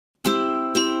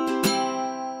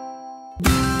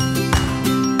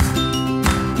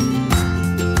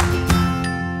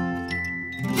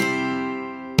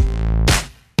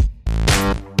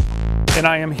And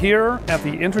I am here at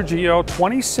the Intergeo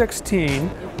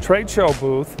 2016 trade show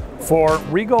booth for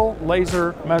RIEGL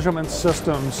Laser Measurement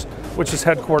Systems, which is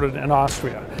headquartered in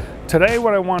Austria. Today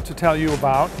what I want to tell you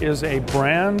about is a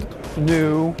brand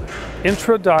new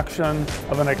introduction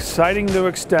of an exciting new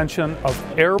extension of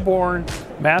airborne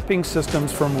mapping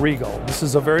systems from RIEGL. This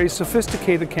is a very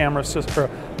sophisticated camera system,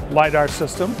 LiDAR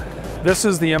system. This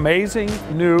is the amazing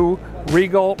new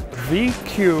RIEGL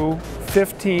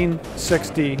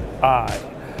VQ-1560i.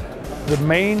 The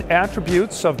main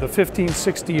attributes of the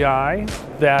 1560i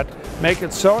that make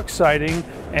it so exciting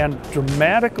and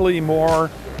dramatically more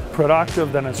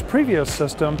productive than its previous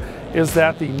system is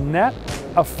that the net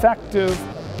effective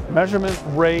measurement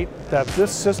rate that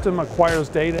this system acquires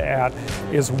data at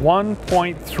is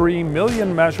 1.3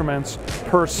 million measurements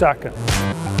per second.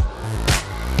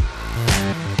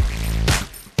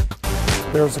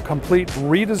 There's a complete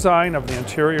redesign of the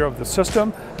interior of the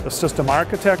system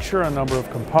architecture, a number of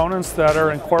components that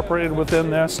are incorporated within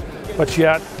this, but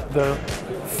yet the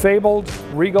fabled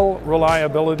RIEGL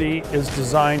reliability is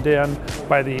designed in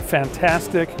by the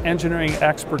fantastic engineering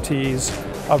expertise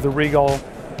of the RIEGL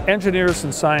engineers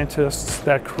and scientists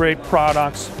that create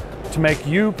products to make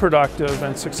you productive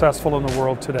and successful in the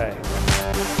world today.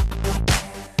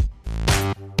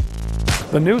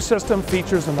 The new system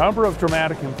features a number of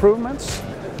dramatic improvements.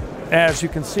 As you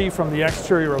can see from the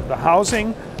exterior of the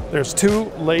housing, there's two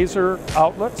laser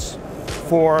outlets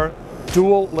for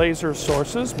dual laser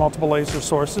sources, multiple laser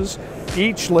sources.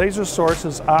 Each laser source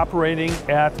is operating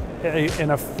at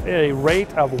a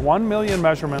rate of 1 million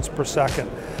measurements per second.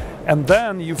 And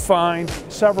then you find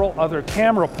several other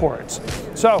camera ports.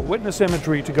 So witness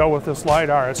imagery to go with this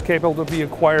LiDAR is capable to be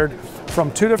acquired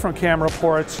from two different camera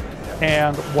ports.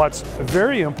 And what's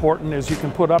very important is you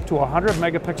can put up to a 100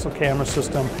 megapixel camera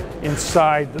system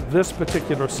inside this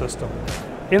particular system.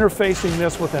 Interfacing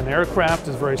this with an aircraft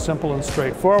is very simple and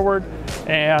straightforward.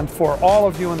 And for all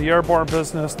of you in the airborne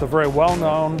business, the very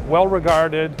well-known,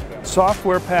 well-regarded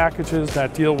software packages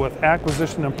that deal with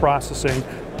acquisition and processing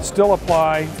still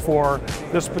apply for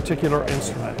this particular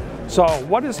instrument. So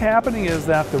what is happening is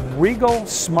that the RIEGL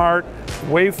Smart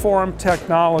waveform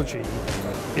technology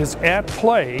is at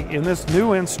play in this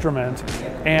new instrument,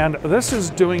 and this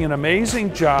is doing an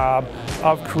amazing job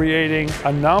of creating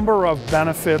a number of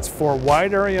benefits for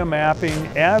wide area mapping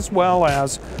as well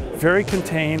as very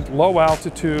contained low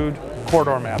altitude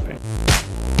corridor mapping.